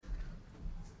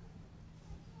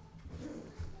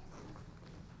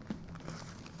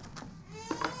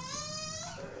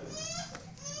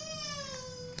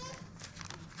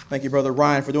Thank you, Brother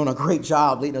Ryan, for doing a great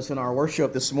job leading us in our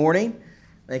worship this morning.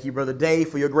 Thank you, Brother Dave,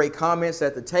 for your great comments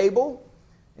at the table.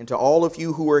 And to all of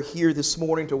you who are here this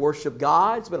morning to worship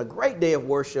God, it's been a great day of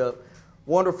worship.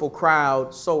 Wonderful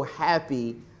crowd, so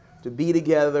happy to be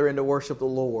together and to worship the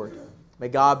Lord. May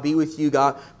God be with you.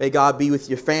 May God be with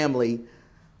your family.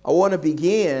 I want to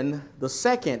begin the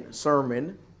second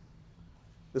sermon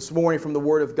this morning from the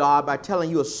Word of God by telling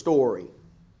you a story.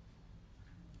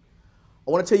 I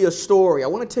want to tell you a story. I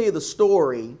want to tell you the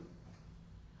story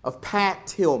of Pat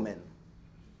Tillman.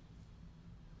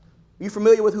 Are you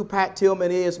familiar with who Pat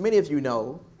Tillman is? Many of you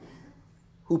know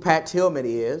who Pat Tillman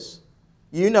is.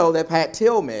 You know that Pat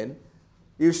Tillman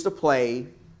used to play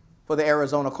for the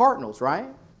Arizona Cardinals, right?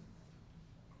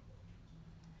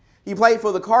 He played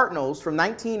for the Cardinals from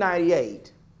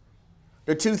 1998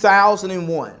 to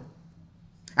 2001.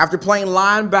 After playing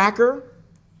linebacker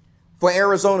for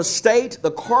Arizona State, the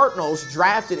Cardinals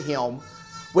drafted him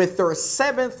with their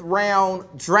 7th round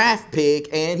draft pick,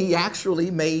 and he actually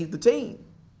made the team.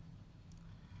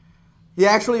 He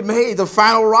actually made the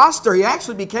final roster. He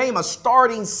actually became a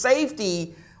starting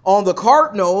safety on the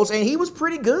Cardinals, and he was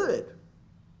pretty good.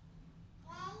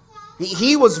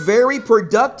 He was very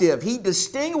productive. He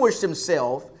distinguished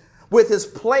himself with his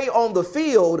play on the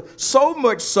field, so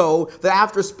much so that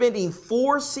after spending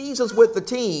 4 seasons with the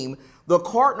team, the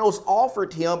Cardinals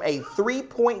offered him a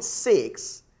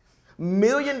 $3.6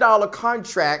 million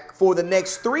contract for the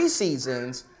next 3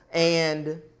 seasons,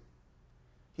 and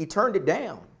he turned it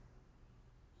down.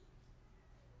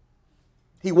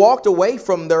 He walked away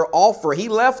from their offer. He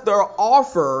left their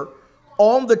offer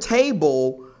on the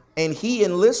table, and he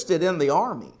enlisted in the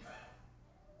Army.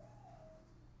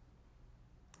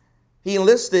 He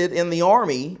enlisted in the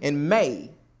Army in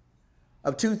May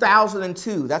of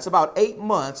 2002. That's about 8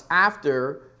 months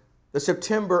after the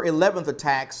September 11th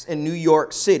attacks in New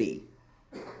York City.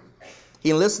 He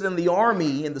enlisted in the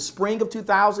Army in the spring of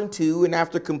 2002, and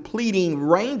after completing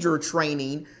Ranger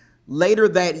training later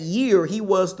that year, he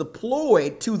was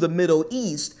deployed to the Middle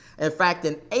East. In fact,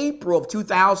 in April of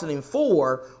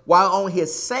 2004, while on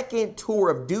his second tour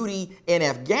of duty in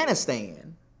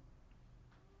Afghanistan,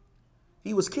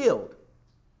 he was killed.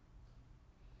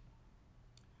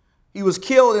 He was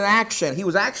killed in action. He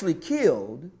was actually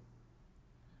killed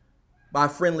by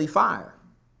friendly fire.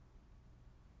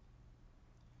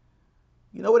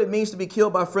 You know what it means to be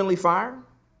killed by friendly fire?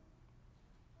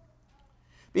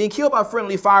 Being killed by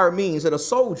friendly fire means that a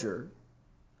soldier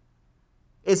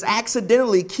is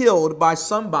accidentally killed by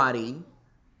somebody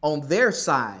on their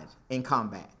side in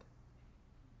combat.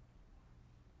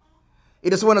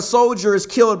 It is when a soldier is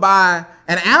killed by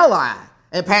an ally.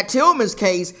 In Pat Tillman's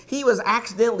case, he was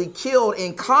accidentally killed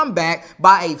in combat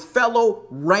by a fellow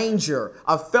Ranger.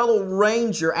 A fellow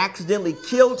Ranger accidentally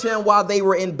killed him while they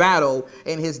were in battle,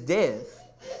 and his death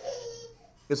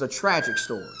is a tragic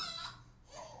story.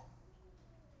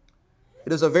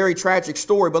 It is a very tragic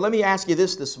story, but let me ask you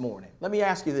this morning. Let me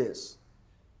ask you this.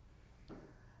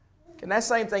 Can that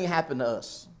same thing happen to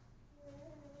us?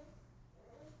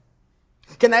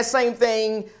 Can that same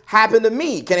thing happen to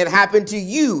me? Can it happen to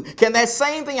you? Can that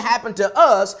same thing happen to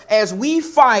us as we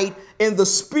fight in the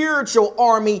spiritual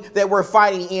army that we're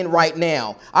fighting in right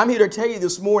now? I'm here to tell you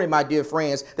this morning, my dear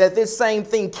friends, that this same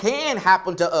thing can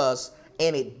happen to us,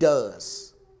 and it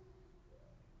does.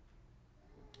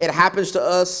 It happens to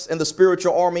us in the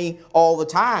spiritual army all the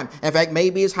time. In fact,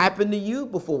 maybe it's happened to you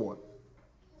before.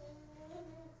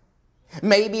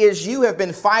 Maybe as you have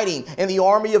been fighting in the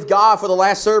army of God for the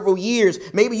last several years,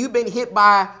 maybe you've been hit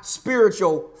by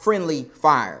spiritual friendly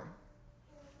fire.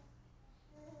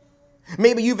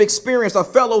 Maybe you've experienced a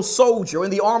fellow soldier in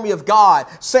the army of God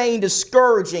saying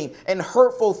discouraging and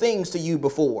hurtful things to you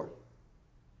before.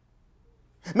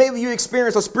 Maybe you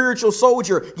experienced a spiritual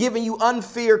soldier giving you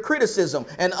unfair criticism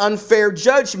and unfair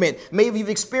judgment. Maybe you've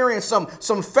experienced some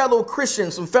fellow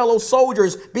Christians, some fellow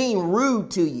soldiers being rude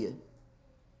to you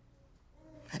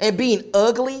and being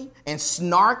ugly and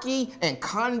snarky and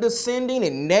condescending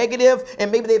and negative.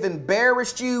 And maybe they've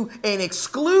embarrassed you and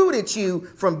excluded you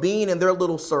from being in their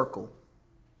little circle.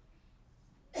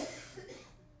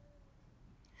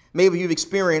 Maybe you've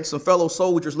experienced some fellow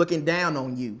soldiers looking down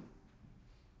on you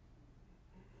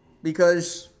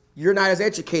because you're not as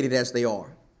educated as they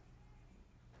are,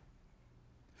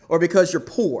 or because you're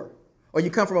poor, or you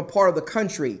come from a part of the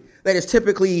country that is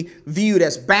typically viewed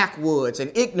as backwoods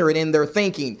and ignorant in their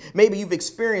thinking. Maybe you've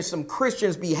experienced some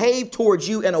Christians behave towards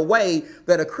you in a way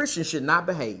that a Christian should not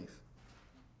behave,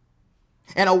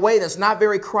 in a way that's not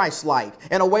very Christ-like,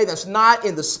 in a way that's not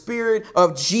in the spirit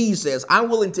of Jesus. I'm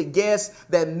willing to guess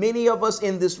that many of us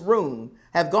in this room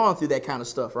have gone through that kind of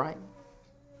stuff, right?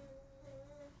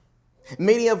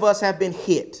 Many of us have been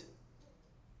hit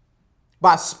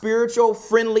by spiritual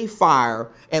friendly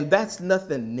fire, and that's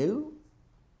nothing new.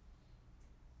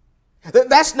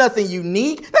 That's nothing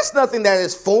unique. That's nothing that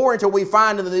is foreign to what we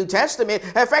find in the New Testament.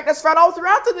 In fact, that's found all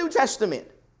throughout the New Testament.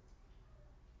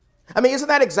 I mean, isn't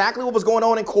that exactly what was going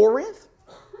on in Corinth?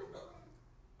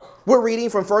 We're reading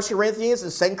from 1 Corinthians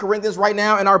and 2 Corinthians right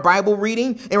now in our Bible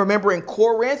reading. And remember, in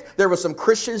Corinth, there were some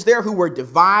Christians there who were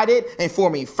divided and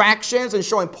forming factions and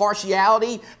showing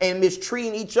partiality and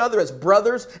mistreating each other as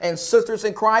brothers and sisters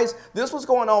in Christ. This was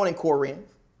going on in Corinth.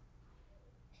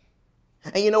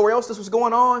 And you know where else this was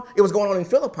going on? It was going on in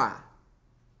Philippi.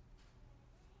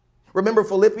 Remember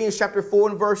Philippians chapter 4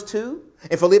 and verse 2?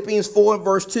 In Philippians 4 and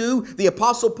verse 2, the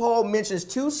Apostle Paul mentions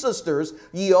two sisters,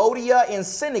 Euodia and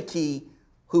Syntyche,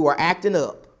 who were acting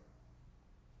up.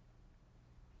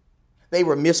 They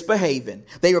were misbehaving.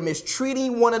 They were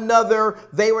mistreating one another.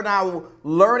 They were now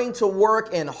learning to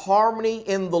work in harmony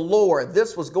in the Lord.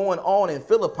 This was going on in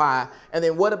Philippi. And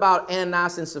then what about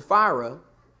Ananias and Sapphira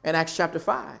in Acts chapter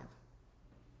 5?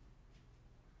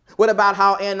 What about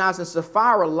how Ananias and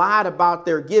Sapphira lied about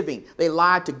their giving? They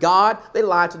lied to God. They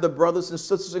lied to the brothers and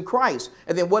sisters in Christ.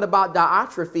 And then what about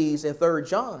Diotrephes in 3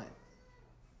 John?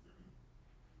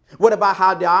 What about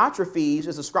how Diotrephes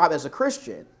is described as a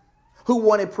Christian who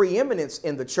wanted preeminence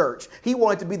in the church? He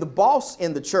wanted to be the boss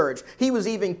in the church. He was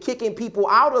even kicking people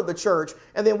out of the church.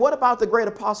 And then what about the great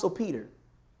apostle Peter?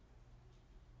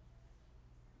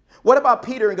 What about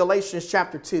Peter in Galatians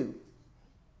chapter 2?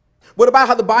 What about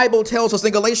how the Bible tells us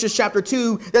in Galatians chapter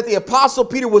 2 that the apostle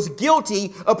Peter was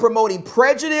guilty of promoting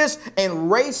prejudice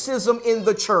and racism in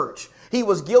the church? He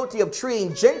was guilty of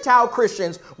treating Gentile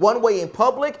Christians one way in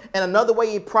public and another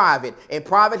way in private. In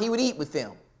private, he would eat with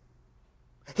them.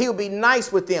 He would be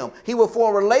nice with them. He would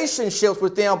form relationships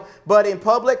with them. But in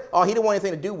public, he didn't want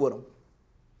anything to do with them.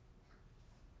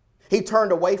 He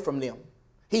turned away from them.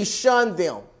 He shunned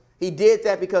them. He did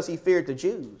that because he feared the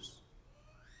Jews.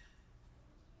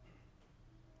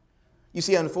 You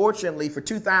see, unfortunately, for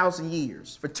 2,000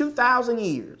 years,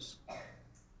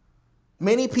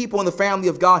 many people in the family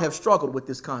of God have struggled with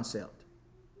this concept.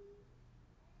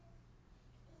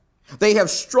 They have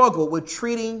struggled with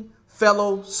treating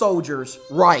fellow soldiers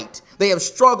right. They have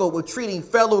struggled with treating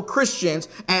fellow Christians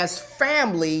as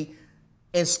family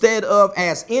instead of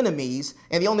as enemies.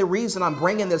 And the only reason I'm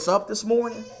bringing this up this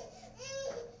morning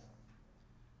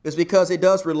is because it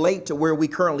does relate to where we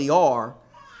currently are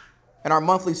in our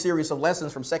monthly series of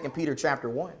lessons from 2 Peter chapter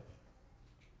 1.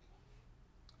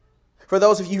 For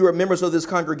those of you who are members of this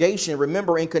congregation,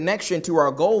 remember, in connection to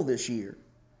our goal this year,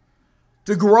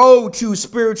 to grow to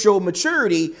spiritual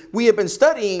maturity, we have been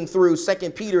studying through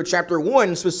 2 Peter chapter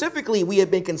 1. Specifically, we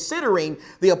have been considering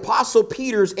the Apostle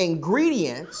Peter's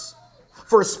ingredients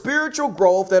for spiritual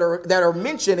growth that are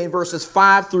mentioned in verses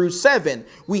 5 through 7.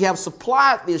 We have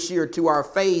supplied this year to our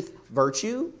faith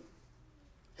virtue,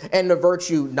 and the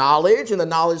virtue knowledge, and the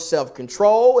knowledge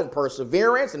self-control and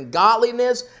perseverance and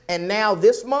godliness. And now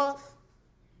this month,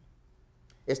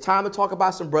 it's time to talk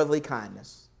about some brotherly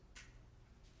kindness.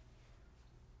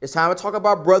 It's time to talk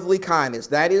about brotherly kindness.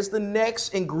 That is the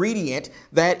next ingredient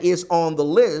that is on the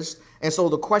list. And so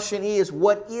the question is,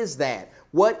 what is that?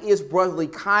 What is brotherly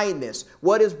kindness?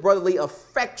 What is brotherly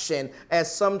affection,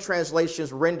 as some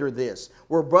translations render this?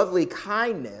 Where brotherly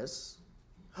kindness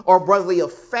or brotherly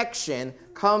affection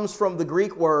comes from the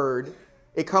Greek word,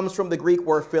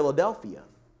 Philadelphia.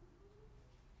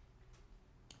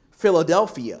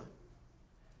 Philadelphia.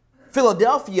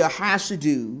 Philadelphia has to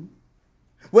do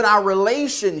with our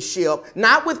relationship,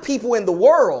 not with people in the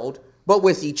world, but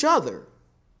with each other.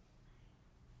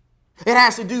 It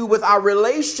has to do with our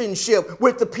relationship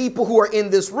with the people who are in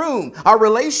this room, our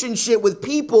relationship with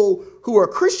people who are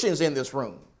Christians in this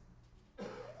room.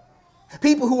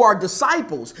 People who are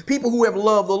disciples, people who have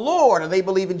loved the Lord and they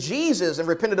believe in Jesus and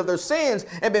repented of their sins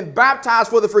and been baptized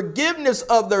for the forgiveness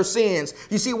of their sins.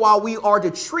 You see, while we are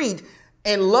to treat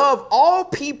and love all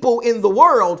people in the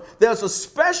world, there's a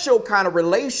special kind of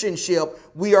relationship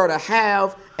we are to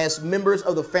have as members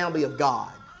of the family of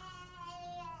God.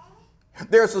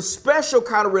 There's a special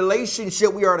kind of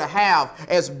relationship we are to have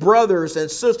as brothers and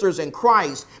sisters in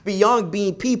Christ, beyond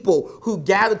being people who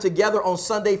gather together on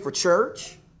Sunday for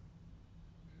church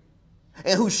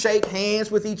and who shake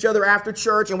hands with each other after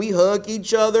church, and we hug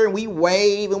each other and we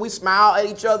wave and we smile at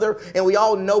each other and we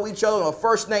all know each other on a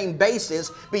first name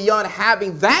basis. Beyond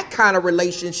having that kind of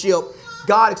relationship,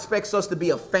 God expects us to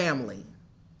be a family.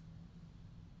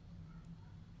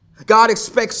 God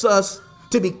expects us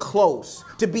to be close,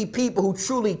 to be people who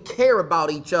truly care about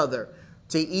each other,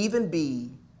 to even be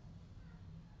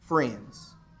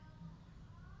friends.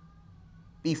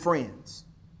 be friends.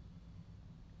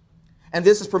 And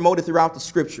this is promoted throughout the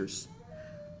scriptures.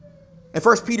 In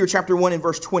 1 Peter chapter 1 and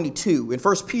verse 22, in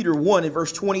 1 Peter 1 and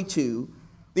verse 22,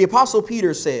 the Apostle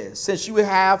Peter says, since you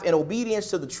have, in obedience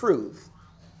to the truth,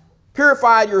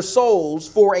 purified your souls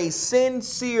for a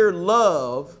sincere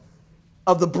love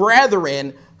of the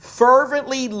brethren,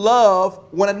 fervently love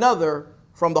one another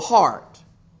from the heart.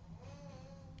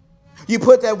 You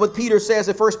put that what Peter says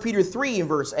in 1 Peter 3 and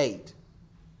verse 8.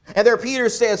 And there Peter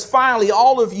says, finally,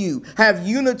 all of you have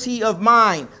unity of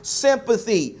mind,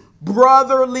 sympathy,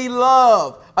 brotherly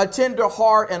love, a tender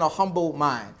heart, and a humble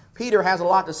mind. Peter has a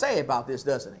lot to say about this,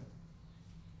 doesn't he?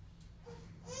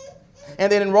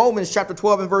 And then in Romans chapter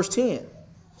 12 and verse 10,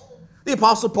 the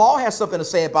Apostle Paul has something to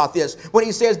say about this when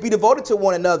he says, be devoted to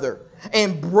one another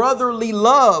and brotherly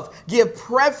love, give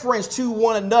preference to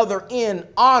one another in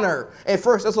honor. In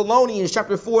 1 Thessalonians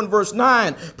chapter 4 and verse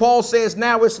 9, Paul says,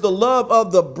 now it's the love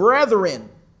of the brethren.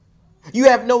 You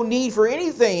have no need for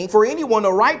anything, for anyone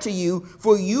to write to you,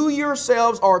 for you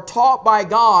yourselves are taught by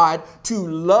God to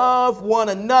love one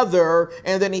another.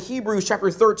 And then in Hebrews chapter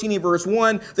 13 and verse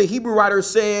 1, the Hebrew writer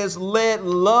says, let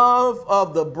love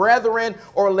of the brethren,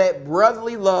 or let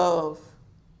brotherly love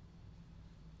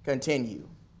continue.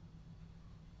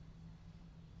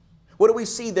 What do we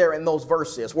see there in those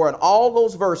verses? Where in all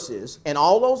those verses,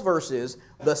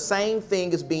 the same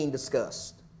thing is being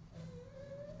discussed.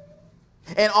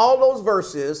 In all those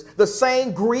verses, the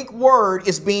same Greek word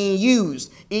is being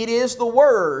used. It is the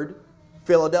word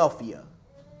Philadelphia.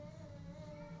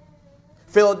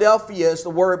 Philadelphia is the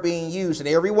word being used in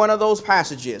every one of those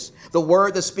passages. The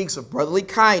word that speaks of brotherly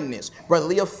kindness,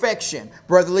 brotherly affection,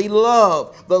 brotherly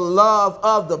love, the love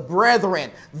of the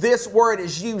brethren. This word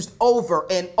is used over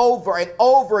and over and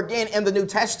over again in the New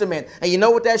Testament. And you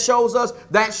know what that shows us?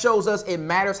 That shows us it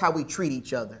matters how we treat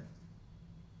each other.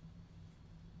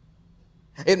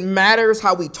 It matters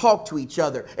how we talk to each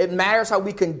other. It matters how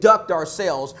we conduct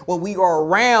ourselves when we are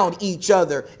around each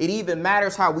other. It even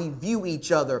matters how we view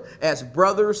each other as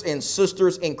brothers and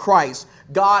sisters in Christ.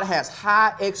 God has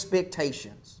high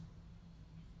expectations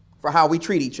for how we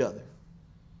treat each other.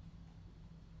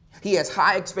 He has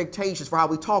high expectations for how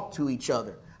we talk to each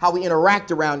other, how we interact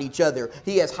around each other.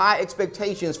 He has high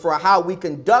expectations for how we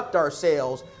conduct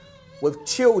ourselves with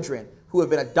children who have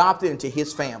been adopted into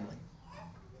his family.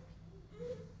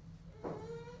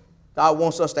 God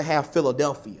wants us to have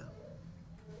Philadelphia.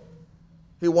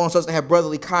 He wants us to have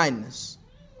brotherly kindness,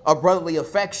 a brotherly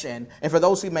affection. And for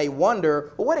those who may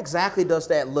wonder, well, what exactly does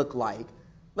that look like?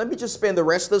 Let me just spend the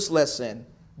rest of this lesson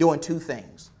doing two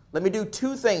things. Let me do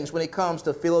two things when it comes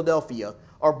to Philadelphia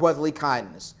or brotherly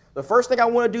kindness. The first thing I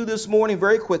want to do this morning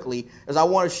very quickly is I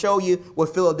want to show you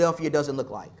what Philadelphia doesn't look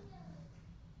like.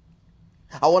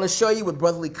 I want to show you what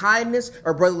brotherly kindness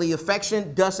or brotherly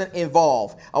affection doesn't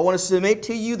involve. I want to submit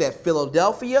to you that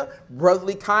Philadelphia,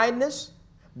 brotherly kindness,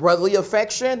 brotherly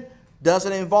affection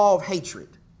doesn't involve hatred.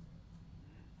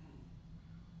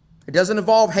 It doesn't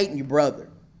involve hating your brother.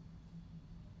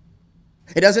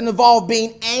 It doesn't involve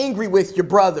being angry with your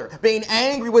brother,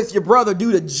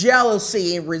 due to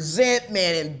jealousy and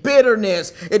resentment and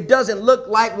bitterness. It doesn't look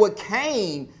like what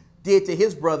Cain did to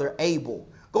his brother Abel.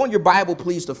 Go in your Bible,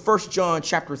 please, to 1 John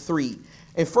chapter 3.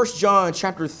 In 1 John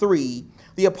chapter 3,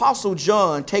 the Apostle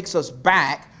John takes us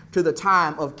back to the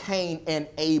time of Cain and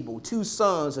Abel, two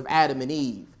sons of Adam and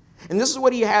Eve. And this is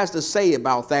what he has to say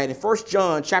about that in 1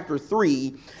 John chapter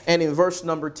 3 and in verse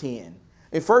number 10.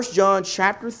 In 1 John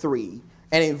chapter 3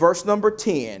 and in verse number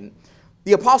 10,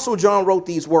 the Apostle John wrote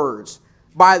these words,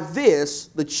 by this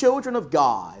the children of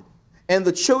God and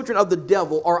the children of the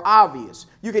devil are obvious.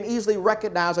 You can easily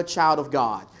recognize a child of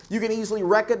God. You can easily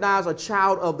recognize a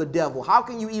child of the devil. How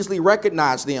can you easily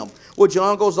recognize them? Well,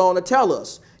 John goes on to tell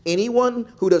us,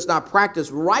 anyone who does not practice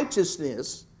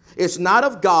righteousness is not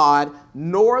of God,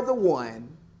 nor the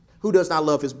one who does not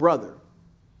love his brother.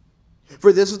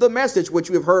 For this is the message which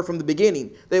we have heard from the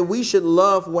beginning, that we should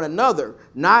love one another,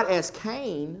 not as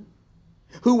Cain,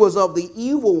 who was of the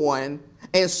evil one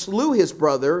and slew his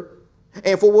brother.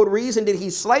 And for what reason did he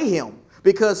slay him?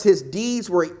 Because his deeds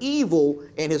were evil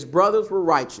and his brothers were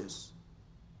righteous.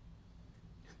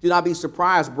 Do not be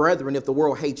surprised, brethren, if the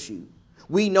world hates you.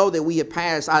 We know that we have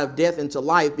passed out of death into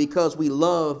life because we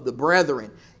love the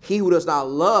brethren. He who does not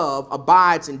love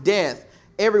abides in death.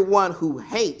 Everyone who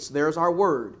hates, there's our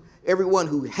word, everyone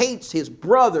who hates his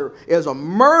brother is a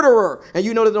murderer. And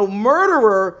you know that no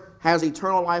murderer has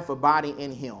eternal life abiding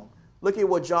in him. Look at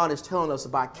what John is telling us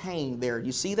about Cain there.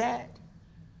 You see that?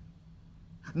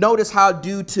 Notice how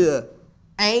due to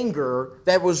anger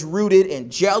that was rooted in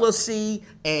jealousy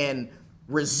and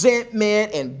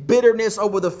resentment and bitterness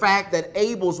over the fact that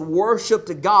Abel's worship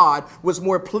to God was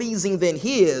more pleasing than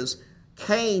his,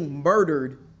 Cain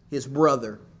murdered his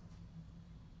brother.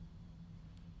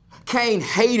 Cain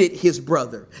hated his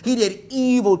brother. He did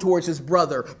evil towards his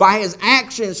brother. By his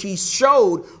actions, he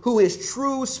showed who his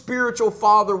true spiritual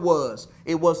father was.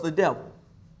 It was the devil.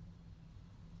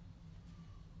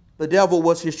 The devil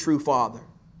was his true father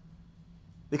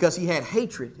because he had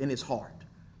hatred in his heart,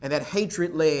 and that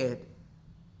hatred led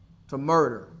to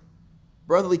murder.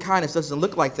 Brotherly kindness doesn't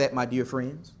look like that, my dear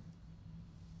friends.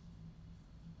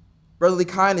 Brotherly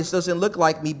kindness doesn't look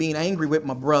like me being angry with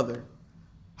my brother,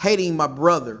 hating my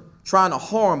brother, trying to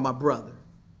harm my brother.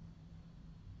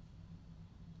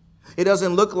 It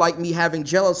doesn't look like me having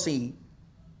jealousy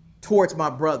towards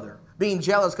my brother, being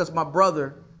jealous because my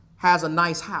brother has a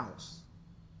nice house,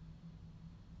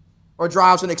 or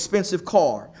drives an expensive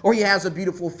car, or he has a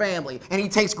beautiful family, and he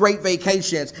takes great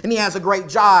vacations, and he has a great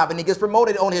job, and he gets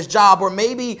promoted on his job. Or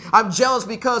maybe I'm jealous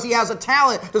because he has a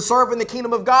talent to serve in the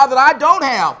kingdom of God that I don't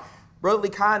have. Brotherly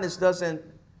kindness doesn't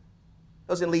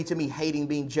lead to me hating,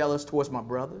 being jealous towards my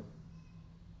brother.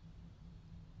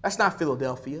 That's not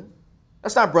Philadelphia.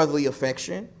 That's not brotherly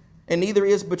affection, and neither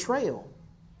is betrayal.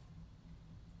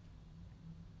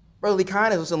 Brotherly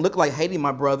kindness doesn't look like hating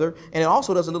my brother, and it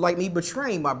also doesn't look like me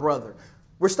betraying my brother.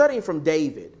 We're studying from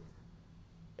David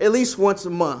at least once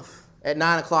a month at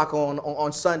 9 o'clock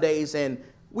on Sundays, and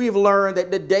we've learned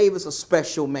that David's a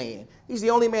special man. He's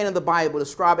the only man in the Bible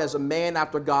described as a man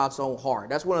after God's own heart.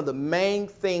 That's one of the main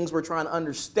things we're trying to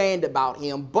understand about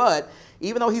him. But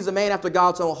even though he's a man after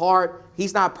God's own heart,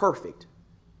 he's not perfect.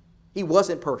 He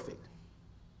wasn't perfect.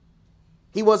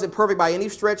 He wasn't perfect by any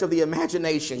stretch of the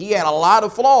imagination. He had a lot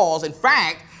of flaws. In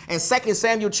fact, in 2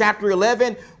 Samuel chapter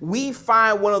 11, we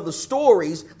find one of the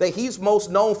stories that he's most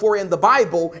known for in the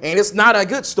Bible, and it's not a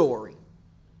good story.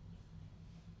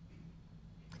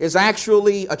 It's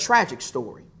actually a tragic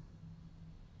story.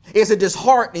 It's a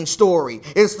disheartening story.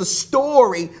 It's the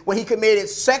story when he committed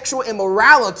sexual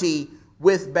immorality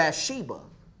with Bathsheba.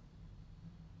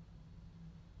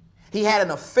 He had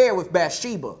an affair with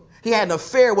Bathsheba. He had an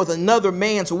affair with another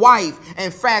man's wife.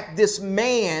 In fact, this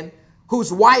man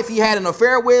whose wife he had an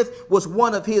affair with was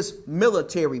one of his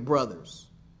military brothers.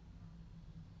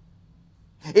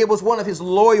 It was one of his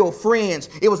loyal friends.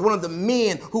 It was one of the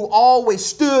men who always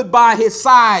stood by his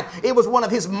side. It was one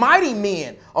of his mighty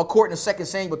men. According to 2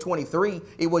 Samuel 23,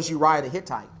 it was Uriah the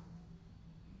Hittite.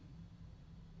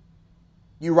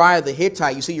 Uriah the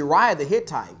Hittite. You see, Uriah the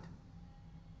Hittite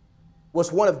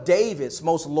was one of David's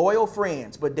most loyal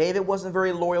friends, but David wasn't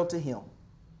very loyal to him.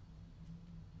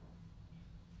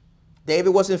 David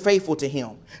wasn't faithful to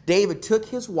him. David took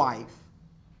his wife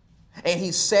and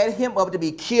he set him up to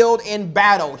be killed in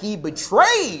battle. He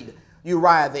betrayed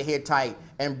Uriah the Hittite,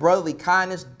 and brotherly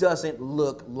kindness doesn't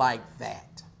look like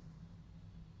that.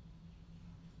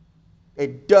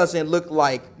 It doesn't look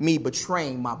like me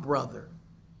betraying my brother.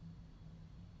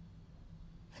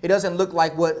 It doesn't look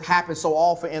like what happens so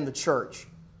often in the church.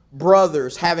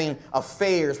 Brothers having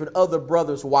affairs with other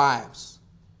brothers' wives.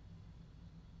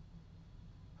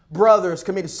 Brothers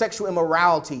committing sexual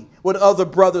immorality with other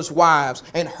brothers' wives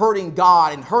and hurting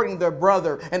God and hurting their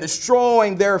brother and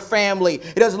destroying their family.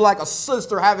 It doesn't look like a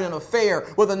sister having an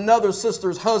affair with another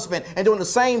sister's husband and doing the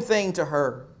same thing to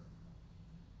her.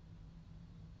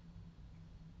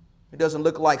 It doesn't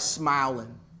look like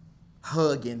smiling,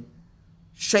 hugging,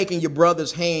 shaking your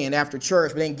brother's hand after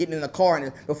church, but then getting in the car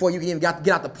and before you can even get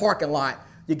out the parking lot,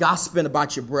 you're gossiping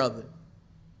about your brother.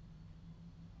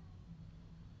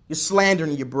 You're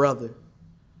slandering your brother.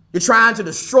 You're trying to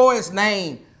destroy his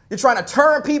name. You're trying to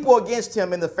turn people against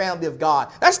him in the family of God.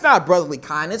 That's not brotherly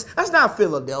kindness. That's not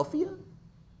Philadelphia.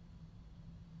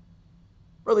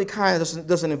 Brotherly kindness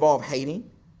doesn't involve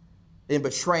hating and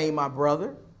betraying my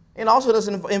brother. It also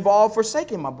doesn't involve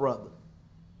forsaking my brother.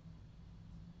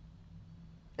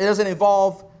 It doesn't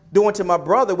involve doing to my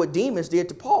brother what Demas did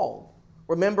to Paul.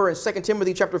 Remember in 2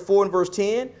 Timothy chapter 4 and verse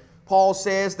 10, Paul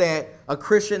says that a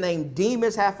Christian named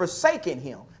Demas had forsaken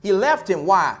him. He left him.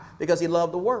 Why? Because he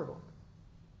loved the world.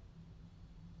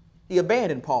 He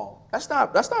abandoned Paul. That's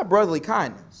not brotherly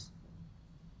kindness.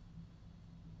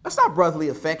 That's not brotherly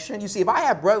affection. You see, if I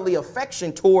have brotherly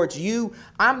affection towards you,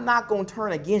 I'm not going to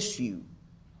turn against you.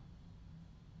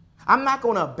 I'm not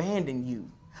going to abandon you.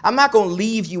 I'm not going to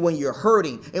leave you when you're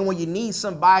hurting and when you need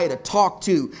somebody to talk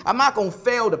to. I'm not going to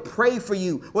fail to pray for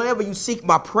you whenever you seek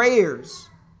my prayers.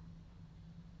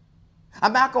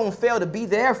 I'm not going to fail to be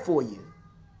there for you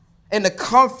and to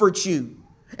comfort you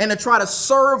and to try to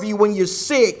serve you when you're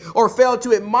sick, or fail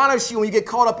to admonish you when you get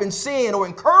caught up in sin, or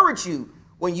encourage you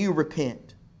when you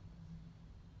repent.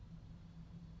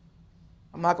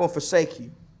 I'm not going to forsake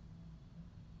you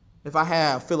if I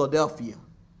have Philadelphia,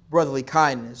 brotherly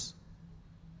kindness.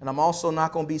 And I'm also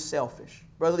not going to be selfish.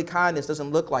 Brotherly kindness doesn't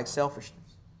look like selfishness.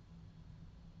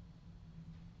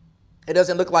 It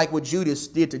doesn't look like what Judas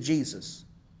did to Jesus.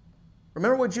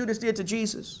 Remember what Judas did to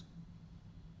Jesus?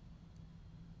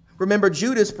 Remember,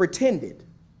 Judas pretended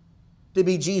to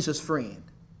be Jesus' friend.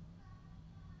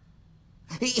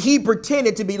 He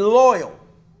pretended to be loyal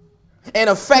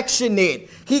and affectionate.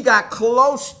 He got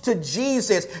close to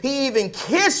Jesus. He even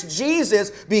kissed Jesus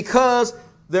because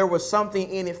there was something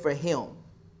in it for him.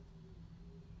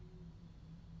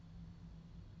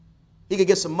 He could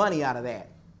get some money out of that.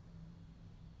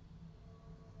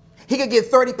 He could get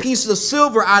 30 pieces of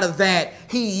silver out of that.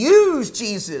 He used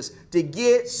Jesus to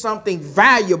get something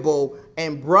valuable,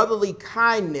 and brotherly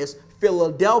kindness,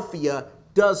 Philadelphia,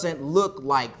 doesn't look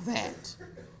like that.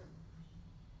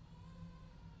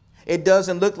 It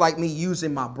doesn't look like me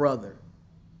using my brother.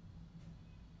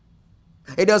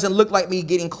 It doesn't look like me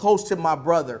getting close to my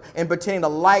brother and pretending to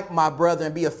like my brother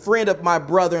and be a friend of my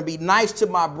brother and be nice to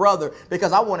my brother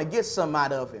because I want to get some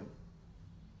out of him.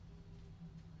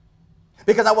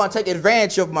 Because I want to take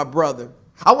advantage of my brother.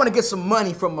 I want to get some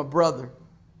money from my brother.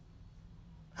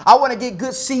 I want to get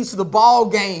good seats to the ball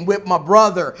game with my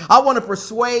brother. I want to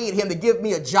persuade him to give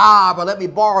me a job or let me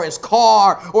borrow his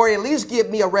car or at least give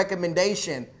me a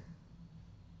recommendation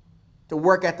to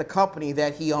work at the company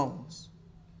that he owns.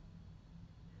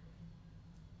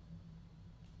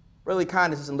 Brotherly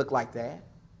kindness doesn't look like that.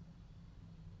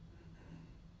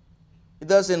 It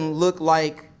doesn't look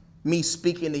like me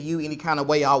speaking to you any kind of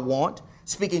way I want,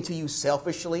 speaking to you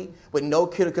selfishly with no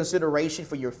consideration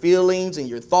for your feelings and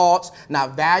your thoughts,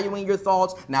 not valuing your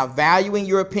thoughts, not valuing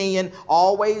your opinion,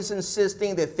 always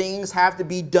insisting that things have to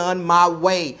be done my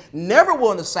way, never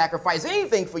willing to sacrifice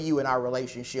anything for you in our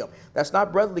relationship. That's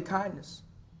not brotherly kindness.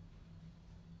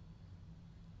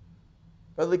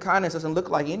 Brotherly kindness doesn't look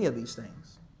like any of these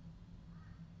things.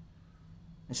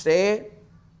 Instead,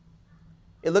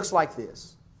 it looks like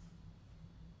this.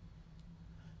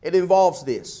 It involves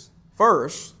this.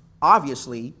 First,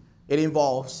 obviously, it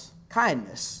involves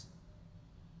kindness.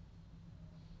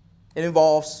 It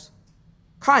involves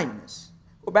kindness.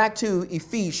 Go back to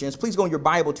Ephesians. Please go in your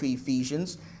Bible to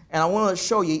Ephesians. And I want to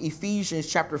show you Ephesians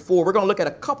chapter 4. We're going to look at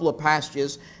a couple of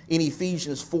passages in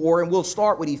Ephesians 4. And we'll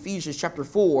start with Ephesians chapter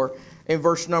 4 and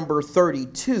verse number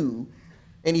 32.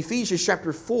 In Ephesians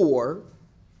chapter 4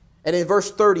 and in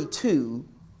verse 32,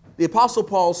 the Apostle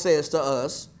Paul says to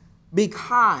us, be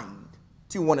kind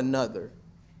to one another,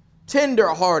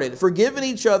 tender-hearted, forgiving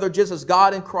each other just as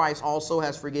God in Christ also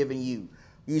has forgiven you.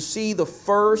 You see the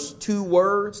first two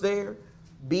words there?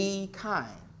 Be kind.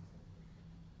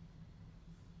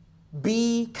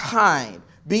 Be kind.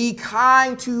 Be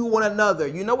kind to one another.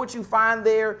 You know what you find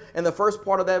there in the first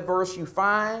part of that verse? You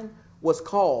find what's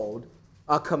called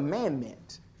a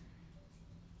commandment.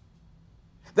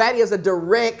 That is a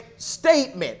direct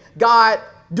statement. God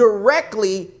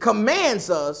directly commands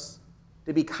us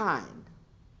to be kind.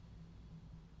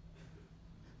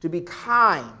 To be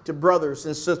kind to brothers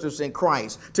and sisters in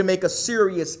Christ. To make a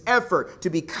serious effort to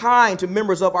be kind to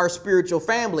members of our spiritual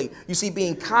family. You see,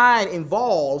 being kind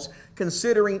involves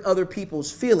considering other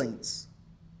people's feelings.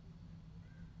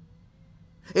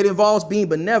 It involves being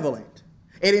benevolent.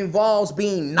 It involves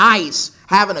being nice,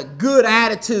 having a good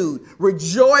attitude,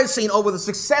 rejoicing over the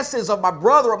successes of my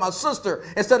brother or my sister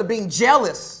instead of being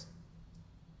jealous.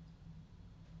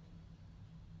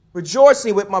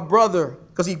 Rejoicing with my brother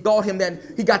because he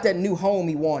got that new home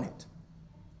he wanted.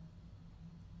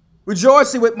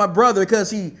 Rejoicing with my brother because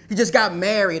he just got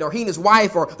married, or he and his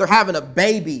wife, or they're having a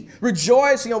baby.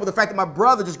 Rejoicing over the fact that my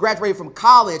brother just graduated from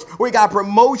college, or he got a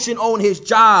promotion on his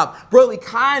job. Brotherly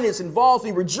kindness involves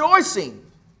me rejoicing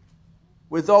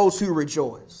with those who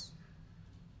rejoice.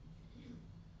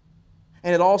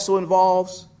 And it also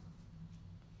involves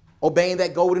obeying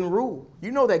that golden rule.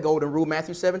 You know that golden rule,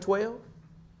 Matthew 7:12.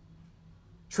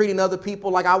 Treating other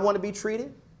people like I want to be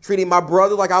treated. Treating my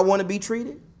brother like I want to be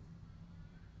treated.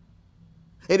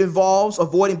 It involves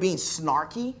avoiding being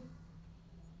snarky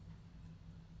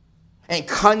and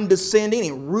condescending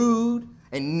and rude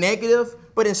and negative,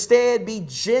 but instead be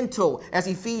gentle, as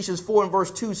Ephesians 4 and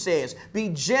verse 2 says. Be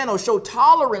gentle, show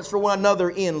tolerance for one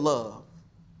another in love.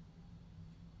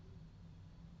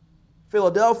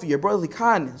 Philadelphia, brotherly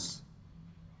kindness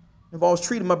involves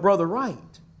treating my brother right.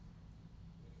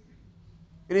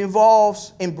 It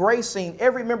involves embracing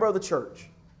every member of the church,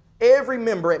 every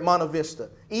member at Monte Vista,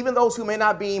 even those who may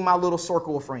not be in my little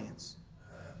circle of friends.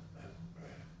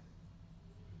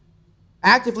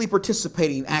 Actively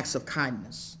participating in acts of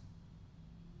kindness.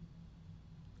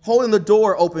 holding the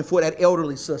door open for that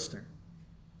elderly sister,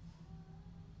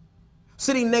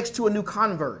 sitting next to a new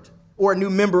convert or a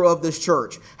new member of this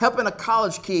church, helping a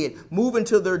college kid move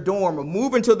into their dorm or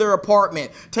move into their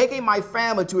apartment, taking my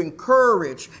family to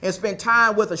encourage and spend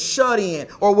time with a shut-in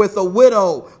or with a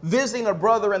widow, visiting a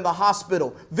brother in the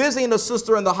hospital, visiting a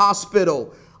sister in the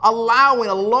hospital, allowing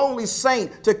a lonely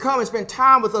saint to come and spend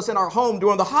time with us in our home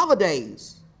during the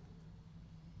holidays,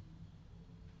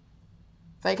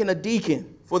 thanking a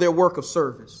deacon for their work of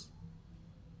service,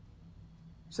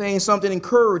 saying something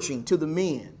encouraging to the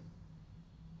men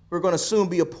who are going to soon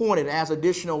be appointed as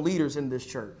additional leaders in this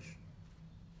church.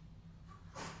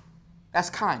 That's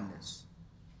kindness.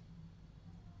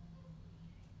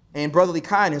 And brotherly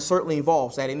kindness certainly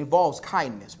involves that. It involves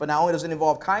kindness. But not only does it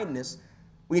involve kindness,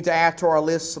 we need to add to our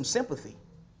list some sympathy.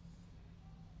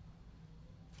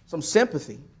 Some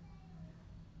sympathy.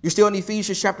 You're still in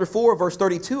Ephesians chapter 4, verse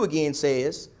 32 again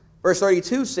says, verse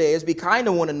 32 says, be kind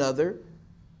to one another,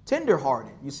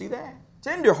 tenderhearted. You see that?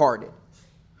 Tenderhearted.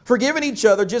 Forgiving each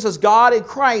other just as God in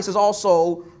Christ has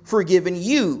also forgiven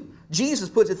you. Jesus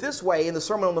puts it this way in the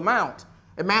Sermon on the Mount.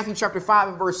 In Matthew chapter 5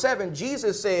 and verse 7,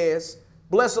 Jesus says,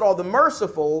 blessed are the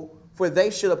merciful, for they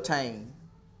should obtain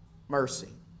mercy.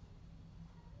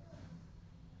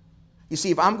 You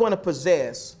see, if I'm going to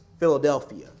possess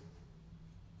Philadelphia,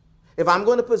 if I'm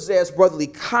going to possess brotherly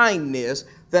kindness,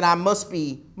 then I must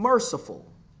be merciful.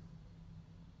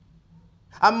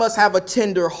 I must have a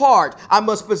tender heart. I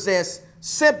must possess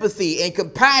sympathy and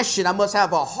compassion. I must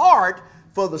have a heart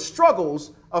for the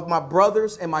struggles of my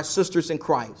brothers and my sisters in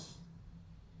Christ.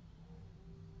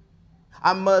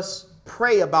 I must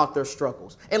pray about their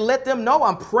struggles and let them know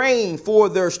I'm praying for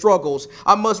their struggles.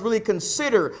 I must really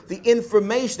consider the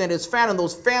information that is found in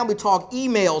those family talk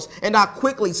emails and not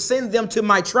quickly send them to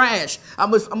my trash. I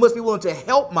must be willing to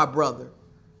help my brother,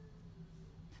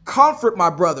 comfort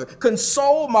my brother,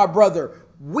 console my brother,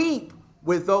 weep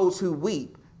with those who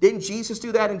weep. Didn't Jesus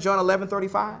do that in John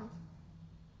 11:35?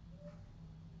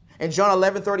 In John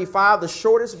 11:35, the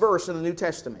shortest verse in the New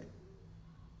Testament,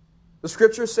 the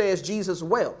scripture says Jesus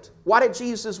wept. Why did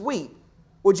Jesus weep?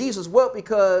 Well, Jesus wept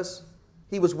because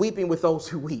he was weeping with those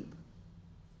who weep.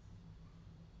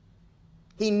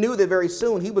 He knew that very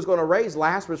soon he was going to raise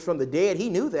Lazarus from the dead. He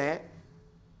knew that.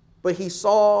 But he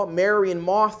saw Mary and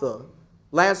Martha,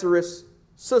 Lazarus'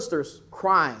 sisters,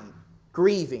 crying,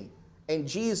 grieving, and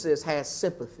Jesus had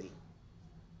sympathy.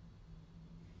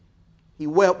 He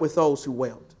wept with those who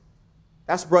wept.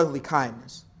 That's brotherly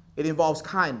kindness. It involves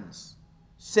kindness,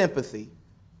 sympathy,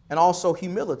 and also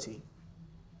humility.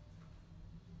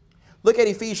 Look at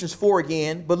Ephesians 4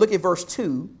 again, but look at verse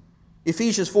 2.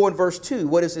 Ephesians 4 and verse 2,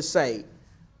 what does it say?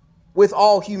 With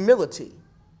all humility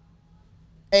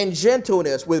and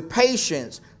gentleness, with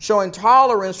patience, showing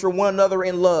tolerance for one another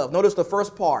in love. Notice the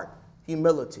first part,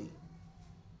 humility.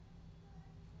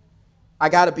 I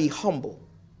got to be humble.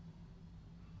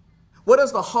 What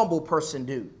does the humble person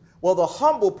do? Well, the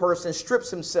humble person strips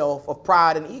himself of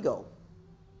pride and ego.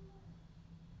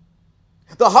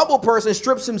 The humble person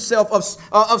strips himself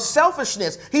of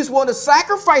selfishness. He's willing to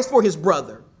sacrifice for his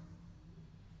brother.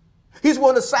 He's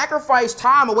willing to sacrifice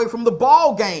time away from the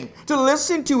ball game to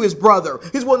listen to his brother.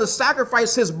 He's willing to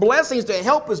sacrifice his blessings to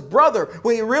help his brother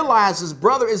when he realizes his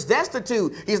brother is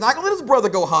destitute. He's not going to let his brother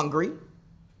go hungry.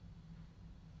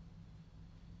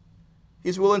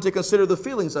 He's willing to consider the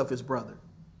feelings of his brother.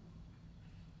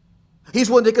 He's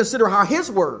willing to consider how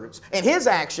his words and his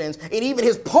actions and even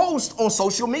his posts on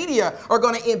social media are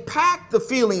going to impact the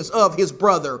feelings of his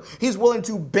brother. He's willing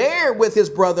to bear with his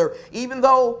brother, even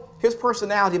though his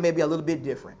personality may be a little bit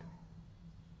different.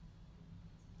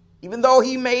 Even though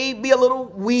he may be a little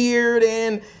weird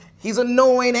and he's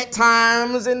annoying at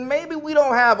times, and maybe we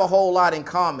don't have a whole lot in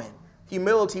common.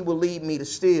 Humility will lead me to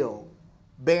still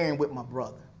bearing with my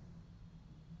brother.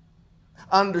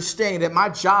 Understanding that my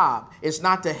job is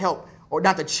not to help or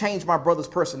not to change my brother's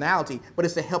personality, but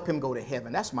it's to help him go to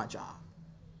heaven. That's my job.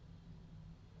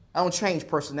 I don't change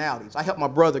personalities. I help my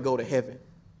brother go to heaven.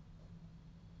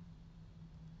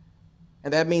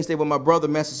 And that means that when my brother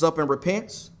messes up and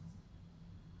repents,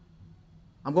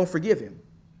 I'm going to forgive him.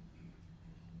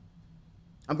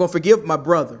 I'm going to forgive my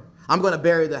brother. I'm going to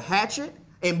bury the hatchet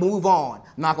and move on.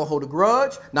 I'm not going to hold a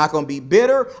grudge, not going to be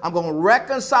bitter. I'm going to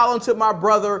reconcile him to my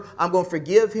brother. I'm going to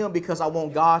forgive him because I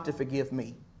want God to forgive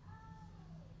me.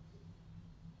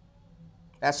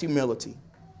 That's humility.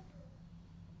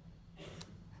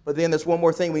 But then there's one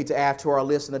more thing we need to add to our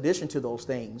list in addition to those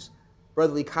things.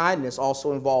 Brotherly kindness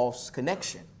also involves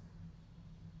connection.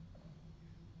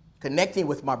 Connecting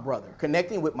with my brother,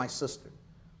 connecting with my sister.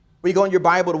 We go in your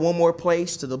Bible to one more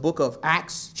place, to the book of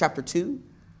Acts chapter 2.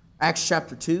 Acts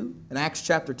chapter 2. In Acts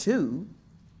chapter 2,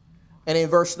 and in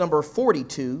verse number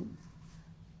 42,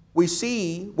 we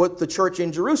see what the church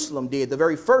in Jerusalem did. The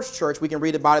very first church, we can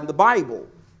read about it in the Bible.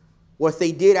 What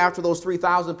they did after those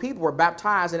 3,000 people were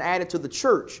baptized and added to the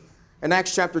church. In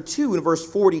Acts chapter 2, in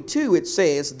verse 42, it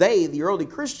says, they, the early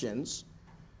Christians,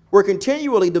 were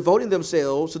continually devoting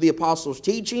themselves to the apostles'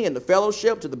 teaching and the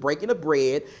fellowship, to the breaking of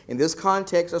bread. In this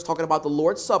context, that's talking about the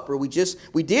Lord's Supper. We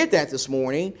did that this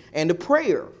morning, and to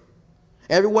prayer.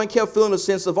 Everyone kept feeling a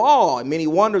sense of awe, and many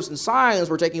wonders and signs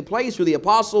were taking place through the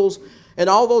apostles, and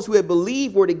all those who had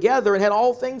believed were together and had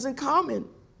all things in common.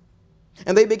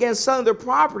 And they began selling their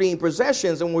property and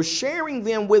possessions and were sharing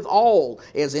them with all,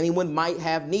 as anyone might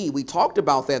have need. We talked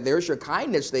about that. There's your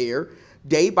kindness there.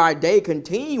 Day by day,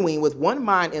 continuing with one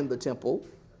mind in the temple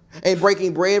and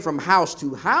breaking bread from house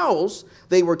to house.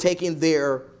 They were taking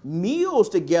their meals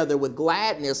together with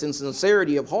gladness and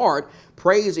sincerity of heart,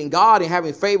 praising God and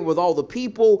having favor with all the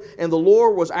people. And the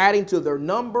Lord was adding to their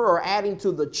number, or adding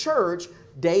to the church,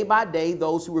 day by day,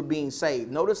 those who were being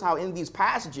saved. Notice how in these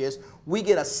passages we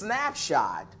get a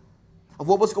snapshot of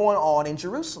what was going on in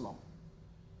Jerusalem.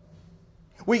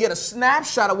 We get a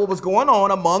snapshot of what was going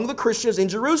on among the Christians in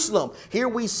Jerusalem. Here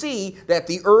we see that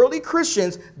the early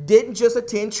Christians didn't just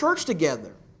attend church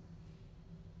together.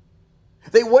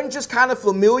 They weren't just kind of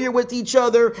familiar with each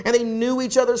other, and they knew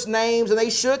each other's names, and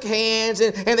they shook hands,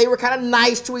 and they were kind of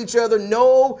nice to each other.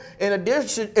 No, in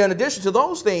addition to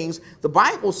those things, the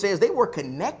Bible says they were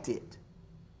connected.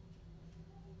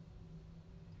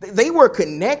 They were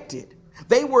connected.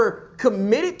 They were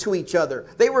committed to each other.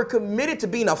 They were committed to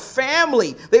being a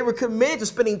family. They were committed to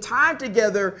spending time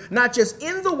together, not just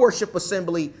in the worship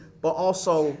assembly, but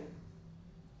also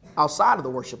outside of the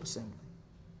worship assembly.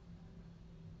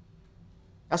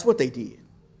 That's what they did.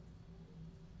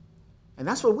 And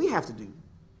that's what we have to do.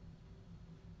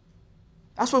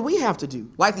 That's what we have to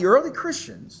do. Like the early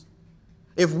Christians,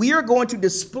 if we are going to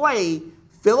display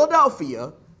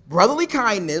Philadelphia, brotherly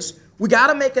kindness, we got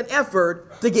to make an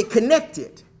effort to get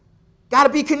connected. Got to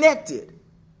be connected.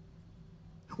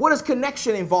 What does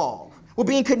connection involve? Well,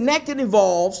 being connected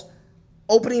involves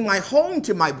opening my home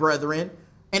to my brethren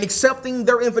and accepting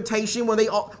their invitation when they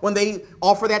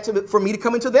offer that for me to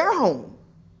come into their home.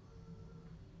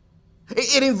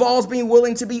 It involves being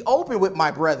willing to be open with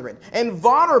my brethren and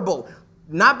vulnerable,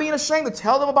 not being ashamed to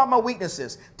tell them about my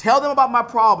weaknesses, tell them about my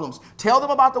problems, tell them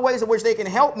about the ways in which they can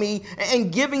help me,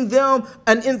 and giving them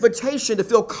an invitation to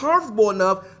feel comfortable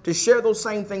enough to share those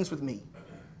same things with me.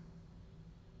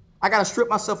 I got to strip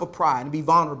myself of pride and be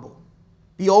vulnerable,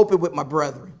 be open with my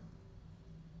brethren.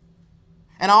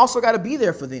 And I also got to be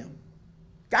there for them.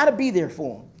 Got to be there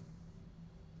for them.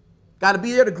 Got to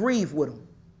be there to grieve with them.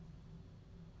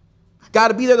 Got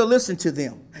to be there to listen to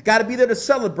them. Got to be there to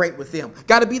celebrate with them.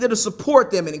 Got to be there to support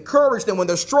them and encourage them when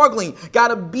they're struggling. Got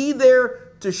to be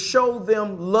there to show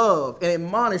them love and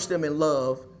admonish them in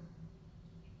love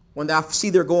when I see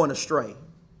they're going astray.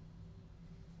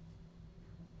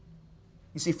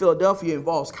 You see, Philadelphia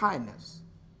involves kindness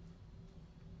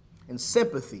and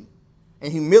sympathy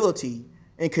and humility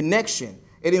and connection.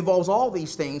 It involves all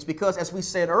these things because, as we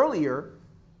said earlier,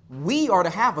 we are to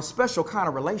have a special kind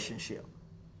of relationship.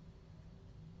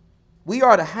 We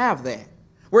are to have that.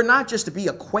 We're not just to be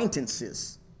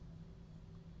acquaintances.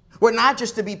 We're not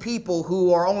just to be people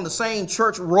who are on the same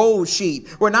church roll sheet.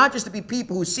 We're not just to be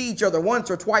people who see each other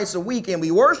once or twice a week and we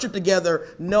worship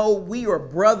together. No, we are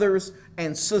brothers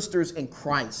and sisters in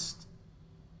Christ.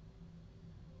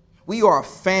 We are a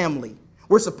family.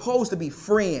 We're supposed to be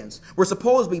friends. We're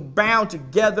supposed to be bound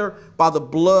together by the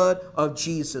blood of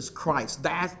Jesus Christ.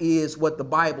 That is what the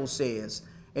Bible says.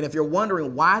 And if you're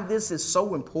wondering why this is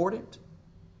so important,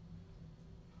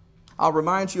 I'll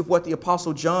remind you of what the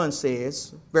Apostle John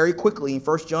says very quickly in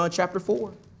 1 John chapter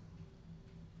 4.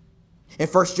 In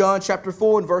 1 John chapter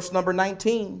 4 and verse number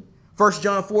 19, 1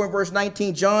 John 4 and verse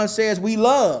 19, John says we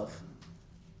love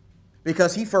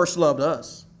because he first loved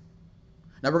us.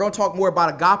 Now we're going to talk more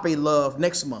about agape love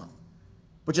next month.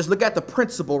 But just look at the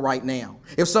principle right now.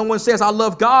 If someone says, I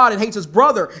love God and hates his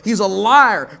brother, he's a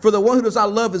liar. For the one who does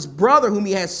not love his brother whom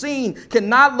he has seen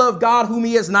cannot love God whom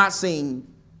he has not seen.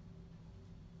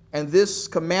 And this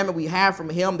commandment we have from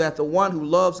him, that the one who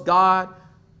loves God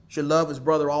should love his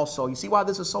brother also. You see why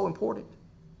this is so important?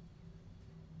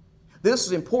 This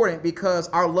is important because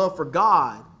our love for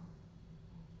God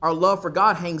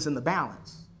hangs in the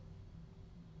balance.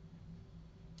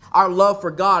 Our love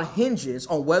for God hinges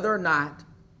on whether or not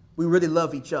we really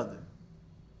love each other.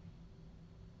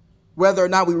 Whether or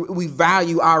not we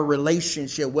value our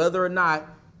relationship. Whether or not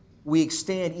we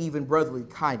extend even brotherly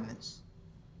kindness.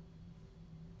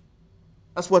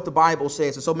 That's what the Bible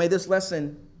says. And so may this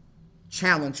lesson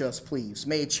challenge us, please.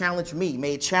 May it challenge me.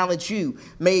 May it challenge you.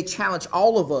 May it challenge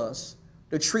all of us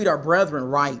to treat our brethren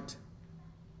right,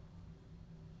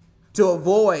 to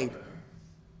avoid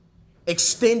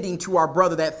extending to our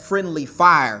brother that friendly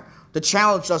fire, to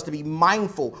challenge us to be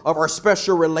mindful of our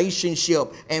special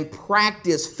relationship and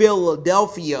practice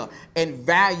Philadelphia and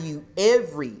value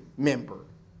every member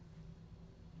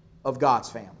of God's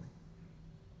family.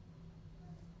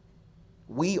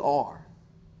 We are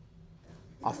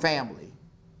a family.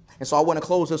 And so I want to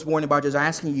close this morning by just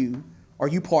asking you, are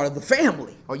you part of the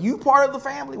family? Are you part of the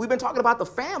family? We've been talking about the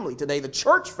family today, the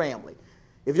church family.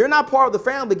 If you're not part of the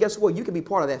family, guess what? You can be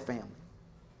part of that family.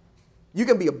 You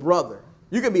can be a brother.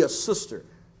 You can be a sister.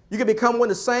 You can become one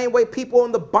the same way people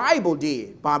in the Bible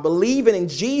did, by believing in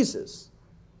Jesus,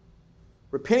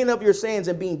 repenting of your sins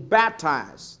and being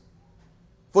baptized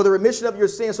for the remission of your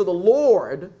sins, so the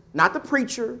Lord, not the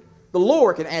preacher, the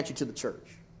Lord can add you to the church.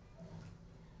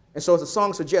 And so as the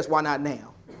song suggests, why not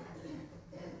now?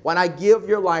 Why not give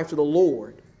your life to the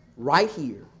Lord right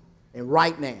here and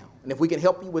right now? And if we can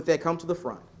help you with that, come to the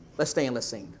front. Let's stand, let's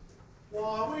sing.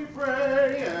 While we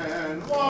pray and while